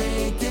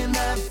 taking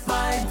that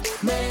fight,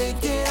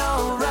 make it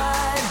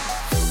alright.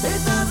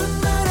 It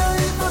doesn't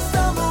matter if I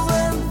stumble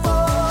and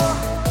fall,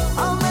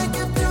 I'll make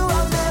it through,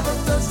 I'll never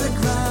touch the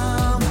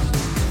ground.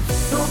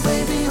 So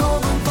baby,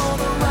 hold on for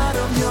the ride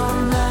of your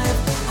life,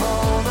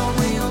 hold on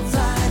real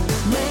tight,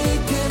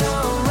 make it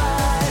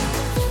alright.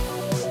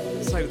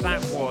 So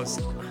that was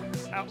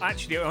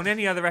Actually, on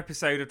any other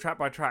episode of Track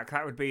by Track,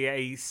 that would be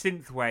a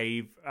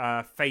synthwave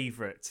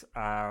favourite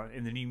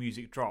in the new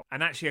music drop.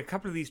 And actually, a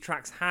couple of these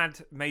tracks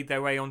had made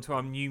their way onto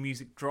our new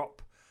music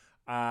drop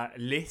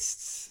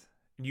lists.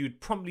 And you'd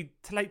promptly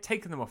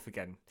taken them off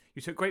again.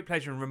 You took great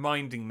pleasure in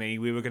reminding me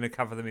we were going to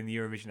cover them in the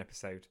Eurovision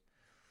episode.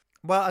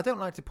 Well, I don't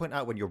like to point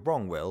out when you're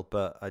wrong, Will,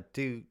 but I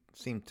do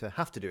seem to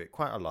have to do it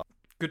quite a lot.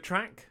 Good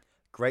track.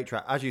 Great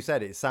track. As you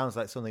said, it sounds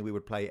like something we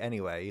would play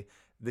anyway.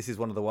 This is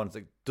one of the ones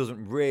that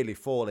doesn't really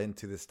fall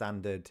into the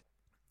standard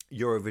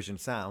Eurovision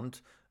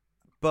sound.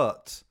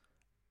 But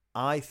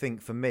I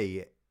think for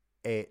me,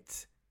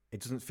 it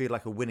doesn't feel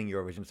like a winning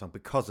Eurovision song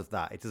because of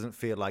that. It doesn't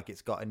feel like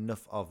it's got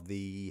enough of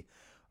the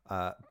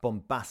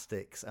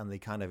bombastics and the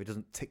kind of, it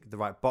doesn't tick the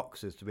right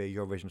boxes to be a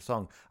Eurovision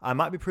song. I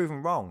might be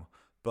proven wrong,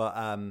 but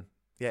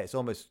yeah, it's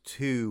almost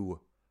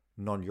too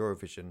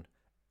non-Eurovision.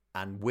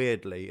 And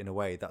weirdly, in a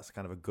way, that's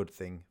kind of a good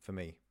thing for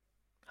me.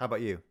 How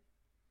about you?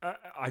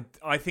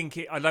 I think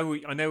I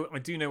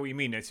do know what you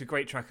mean. It's a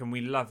great track and we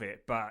love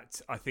it,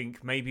 but I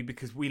think maybe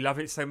because we love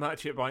it so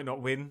much, it might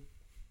not win.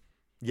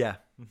 Yeah.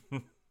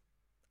 And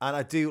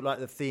I do like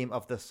the theme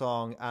of the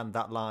song and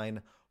that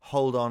line,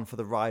 "Hold on for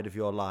the ride of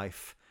your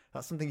life."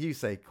 That's something you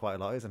say quite a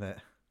lot, isn't it?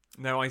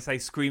 No, I say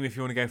scream if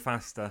you want to go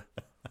faster.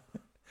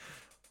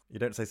 You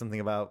don't say something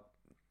about,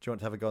 do you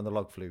want to have a go on the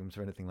log flumes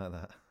or anything like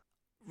that?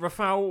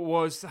 Rafael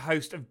was the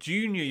host of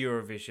Junior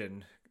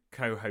Eurovision,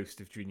 co-host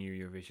of Junior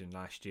Eurovision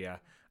last year,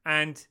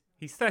 and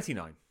he's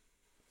 39.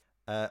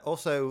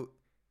 Also,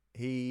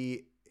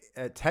 he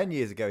 10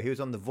 years ago, he was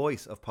on The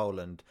Voice of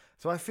Poland.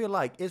 So I feel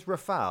like, is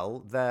Rafael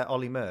their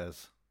Ollie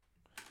Murs?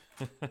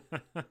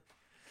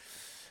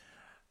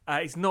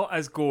 He's not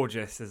as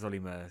gorgeous as Ollie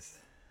Murs.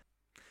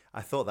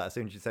 I thought that as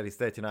soon as you said he's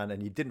 39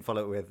 and you didn't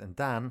follow it with, and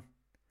Dan,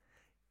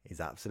 he's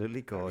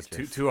absolutely gorgeous.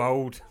 He's too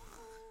old.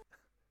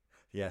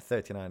 Yeah,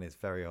 39 is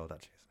very old,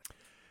 actually,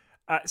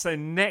 isn't it? So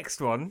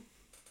next one.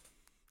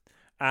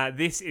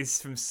 This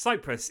is from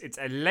Cyprus. It's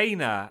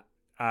Elena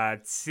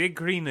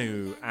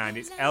Tsigrinu, and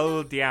it's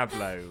El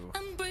Diablo.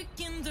 I'm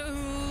breaking through.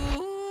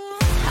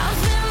 I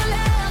feel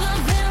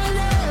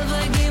love,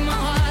 I gave my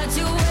heart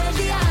to El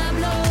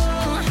Diablo,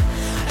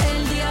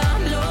 El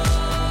Diablo.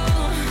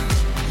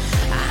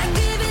 I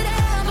gave it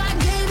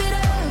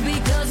up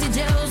because he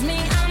tells me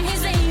I'm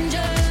his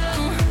angel,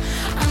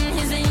 I'm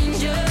his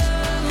angel.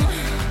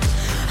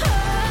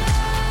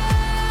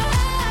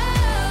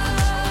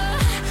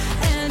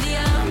 El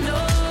Diablo,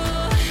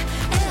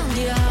 El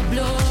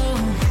Diablo.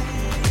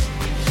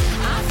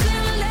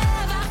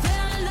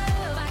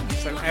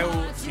 So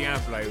El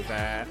Diablo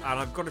there, and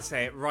I've got to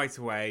say it right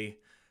away,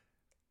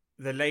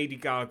 the Lady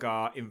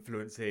Gaga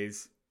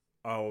influences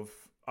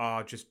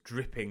are just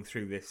dripping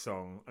through this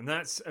song, and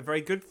that's a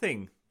very good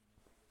thing.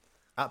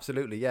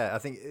 Absolutely, yeah.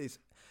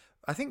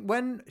 I think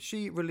when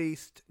she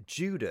released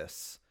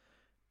Judas,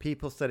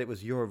 people said it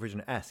was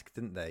Eurovision-esque,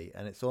 didn't they?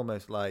 And it's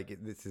almost like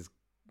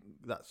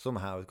that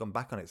somehow has gone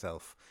back on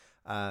itself.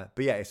 But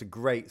yeah, it's a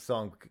great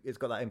song. It's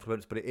got that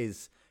influence, but it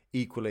is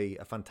equally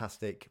a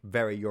fantastic,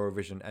 very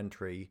Eurovision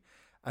entry.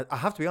 I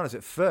have to be honest,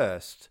 at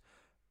first,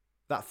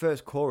 that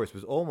first chorus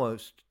was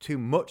almost too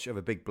much of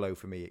a big blow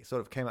for me. It sort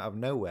of came out of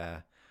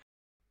nowhere.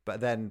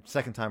 But then,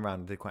 second time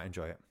round, I did quite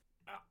enjoy it.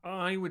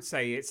 I would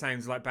say it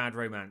sounds like Bad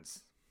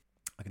Romance.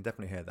 I can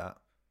definitely hear that.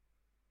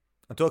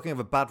 And talking of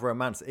a bad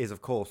romance is,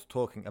 of course,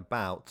 talking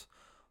about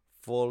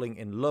falling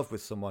in love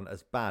with someone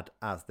as bad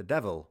as the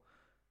devil,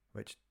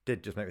 which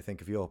did just make me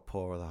think of your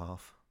poor other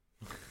half.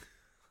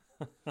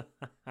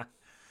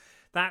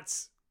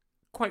 That's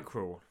quite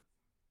cruel.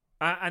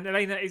 And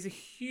Elena is a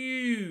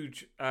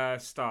huge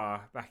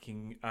star back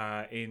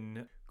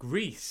in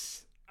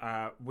Greece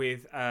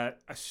with a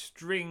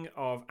string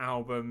of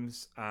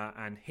albums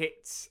and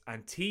hits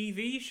and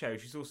TV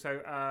shows. She's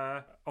also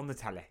on the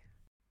telly.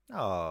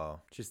 Oh,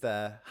 she's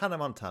there. Hannah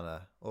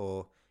Montana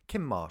or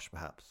Kim Marsh,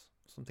 perhaps.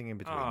 Something in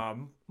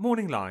between.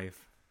 Morning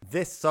Live.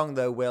 This song,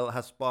 though, Will,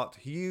 has sparked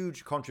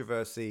huge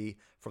controversy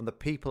from the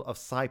people of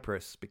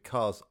Cyprus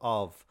because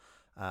of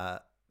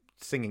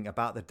singing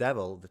about the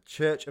devil. The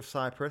Church of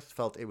Cyprus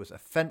felt it was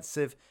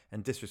offensive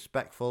and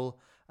disrespectful.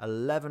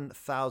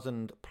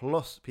 11,000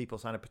 plus people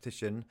signed a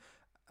petition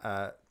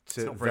to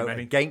vote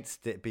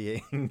against it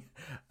being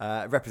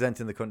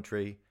representing the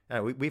country.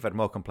 We've had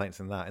more complaints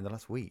than that in the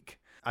last week.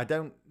 I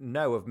don't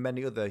know of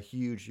many other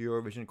huge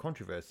Eurovision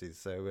controversies.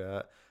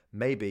 So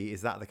maybe,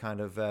 is that the kind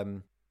of...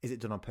 is it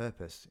done on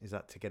purpose? Is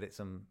that to get it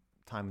some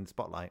time in the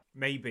spotlight?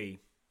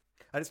 Maybe.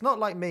 And it's not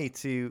like me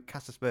to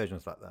cast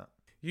aspersions like that.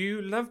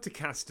 You love to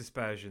cast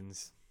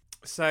aspersions.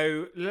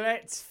 So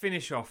let's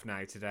finish off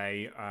now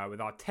today with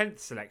our 10th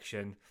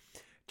selection.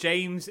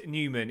 James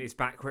Newman is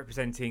back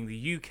representing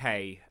the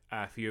UK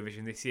for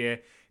Eurovision this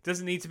year.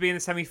 Doesn't need to be in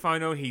the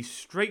semi-final. He's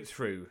straight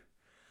through.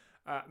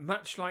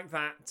 Much like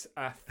that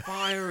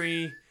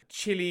fiery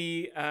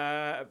chili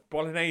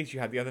bolognese you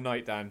had the other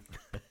night, Dan.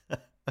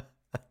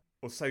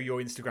 Or so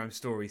your Instagram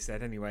story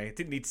said, anyway. I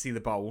didn't need to see the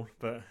bowl,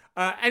 but...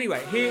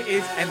 anyway, here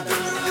is Embers.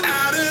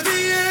 Out of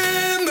the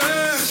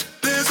embers,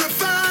 there's a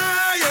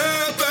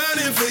fire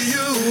burning for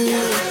you. Yeah,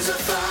 there's a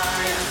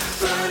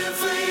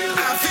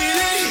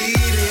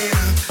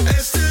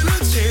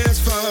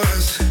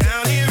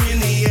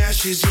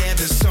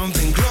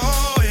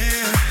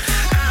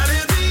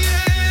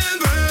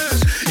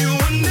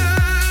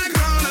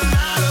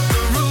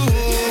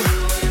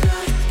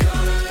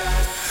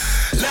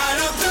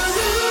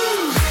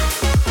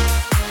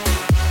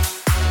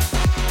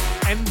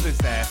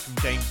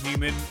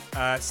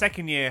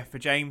Second year for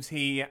James.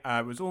 He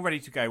was all ready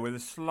to go with a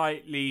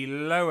slightly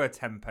lower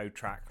tempo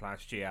track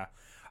last year.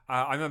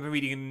 I remember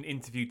reading an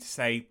interview to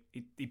say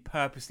he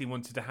purposely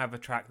wanted to have a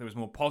track that was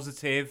more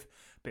positive,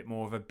 a bit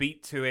more of a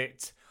beat to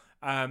it,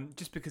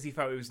 just because he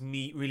felt it was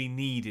really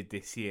needed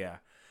this year.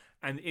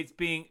 And it's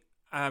being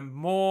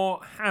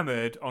more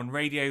hammered on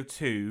Radio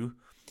 2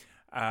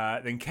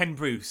 than Ken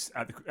Bruce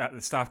at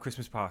the staff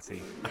Christmas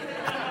party.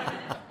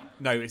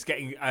 No, it's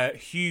getting a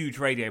huge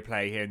radio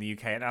play here in the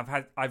UK, and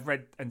I've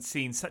read and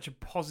seen such a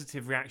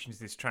positive reaction to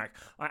this track.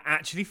 I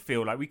actually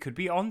feel like we could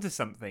be onto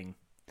something.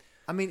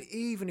 I mean,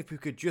 even if we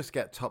could just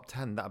get top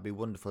 10, that'd be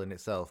wonderful in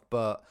itself.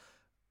 But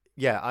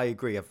yeah, I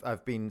agree.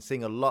 I've been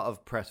seeing a lot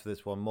of press for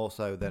this one, more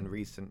so than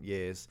recent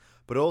years.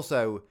 But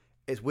also,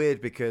 it's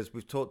weird because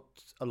we've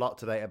talked a lot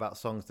today about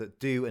songs that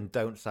do and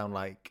don't sound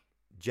like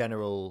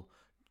generic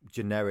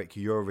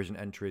Eurovision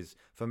entries.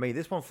 For me,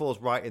 this one falls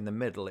right in the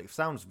middle. It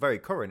sounds very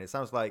current. It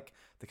sounds like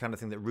the kind of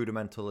thing that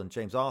Rudimental and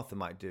James Arthur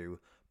might do,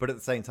 but at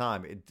the same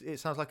time, it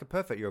sounds like a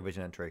perfect Eurovision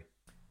entry.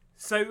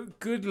 So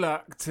good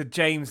luck to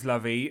James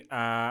Lovey,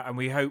 and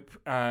we hope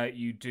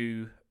you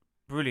do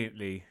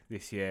brilliantly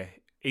this year.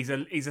 He's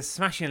a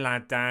smashing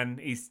lad, Dan.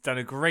 He's done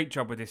a great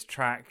job with this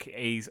track.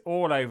 He's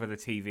all over the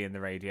TV and the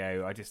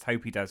radio. I just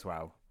hope he does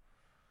well.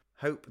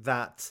 Hope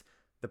that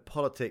the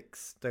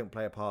politics don't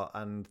play a part,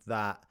 and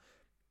that,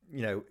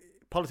 you know,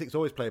 politics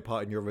always play a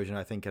part in Eurovision,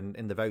 I think, and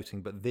in the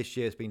voting, but this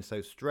year's been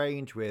so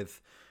strange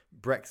with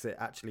Brexit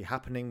actually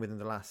happening within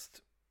the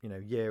last,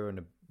 year and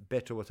a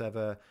bit or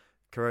whatever,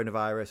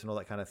 coronavirus and all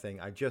that kind of thing.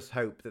 I just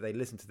hope that they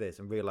listen to this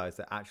and realise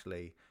that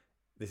actually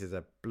this is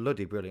a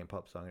bloody brilliant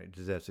pop song and it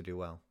deserves to do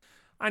well.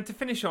 And to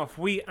finish off,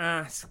 we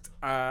asked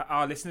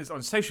our listeners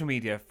on social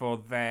media for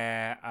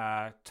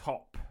their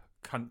top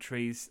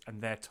countries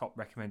and their top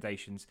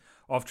recommendations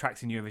of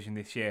tracks in Eurovision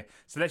this year.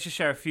 So let's just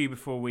share a few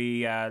before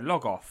we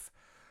log off.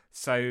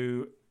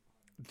 So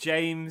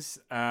James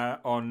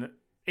on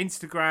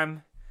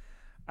Instagram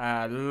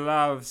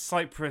loves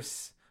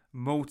Cyprus,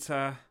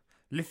 Malta,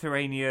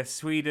 Lithuania,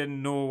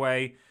 Sweden,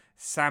 Norway,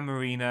 San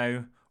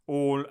Marino.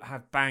 All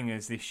have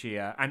bangers this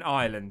year, and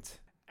Ireland.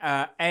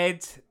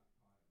 Ed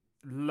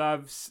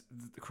loves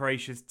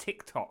Croatia's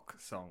TikTok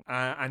song,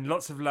 and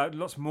lots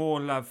more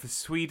love for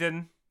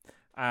Sweden,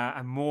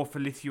 and more for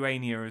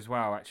Lithuania as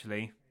well,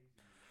 actually.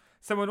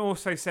 Someone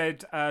also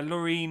said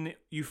Loreen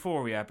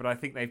Euphoria, but I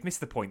think they've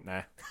missed the point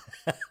there.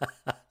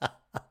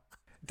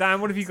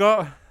 Dan, what have you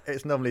got?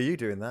 It's normally you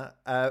doing that.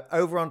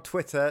 Over on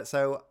Twitter,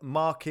 so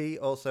Marky,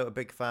 also a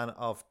big fan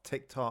of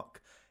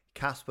TikTok.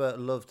 Casper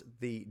loved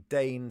the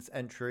Danes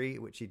entry,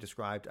 which he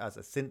described as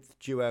a synth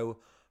duo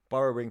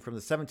borrowing from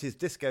the 70s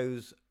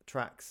discos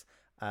tracks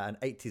and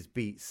 80s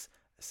beats,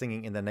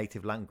 singing in their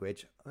native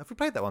language. Have we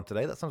played that one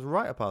today? That sounds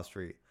right up our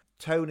street.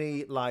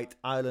 Tony liked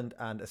Ireland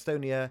and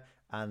Estonia,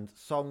 and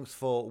Songs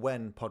for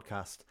When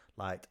podcast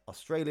liked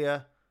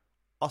Australia,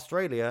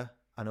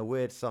 and a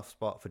weird soft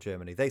spot for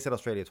Germany. They said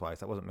Australia twice.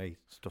 That wasn't me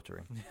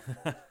stuttering.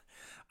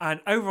 And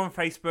over on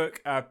Facebook,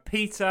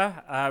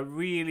 Peter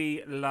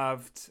really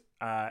loved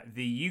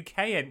the UK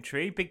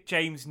entry. Big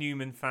James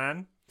Newman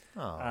fan.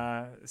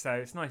 So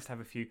it's nice to have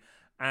a few.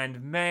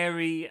 And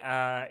Mary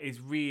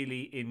is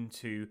really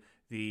into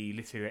the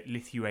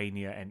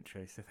Lithuania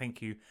entry. So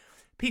thank you,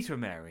 Peter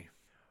and Mary.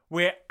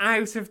 We're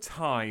out of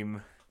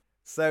time.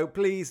 So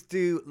please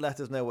do let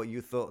us know what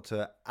you thought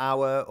to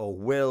our or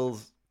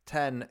Will's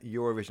 10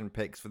 Eurovision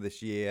picks for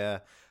this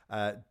year.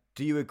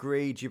 Do you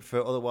agree? Do you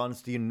prefer other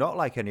ones? Do you not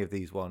like any of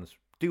these ones?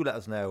 Do let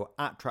us know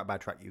at Track by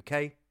Track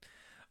UK.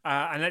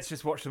 And let's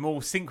just watch them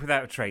all sync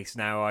without a trace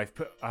now. I've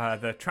put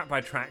the Track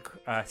by Track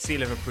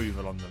seal of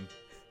approval on them.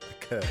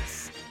 The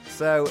curse.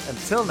 So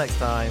until next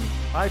time,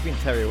 I've been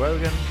Terry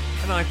Wogan.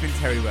 And I've been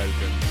Terry Wogan.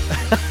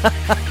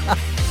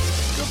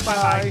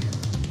 Goodbye.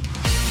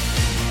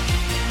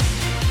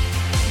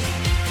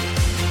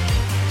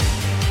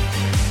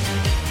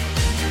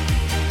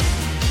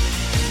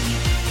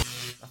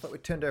 I thought we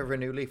turned over a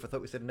new leaf. I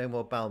thought we said no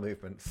more bowel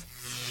movements.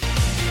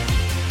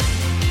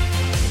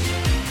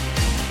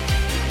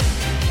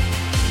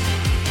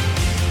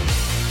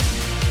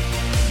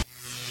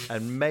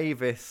 And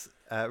Mavis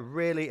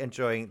really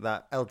enjoying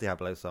that El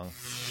Diablo song.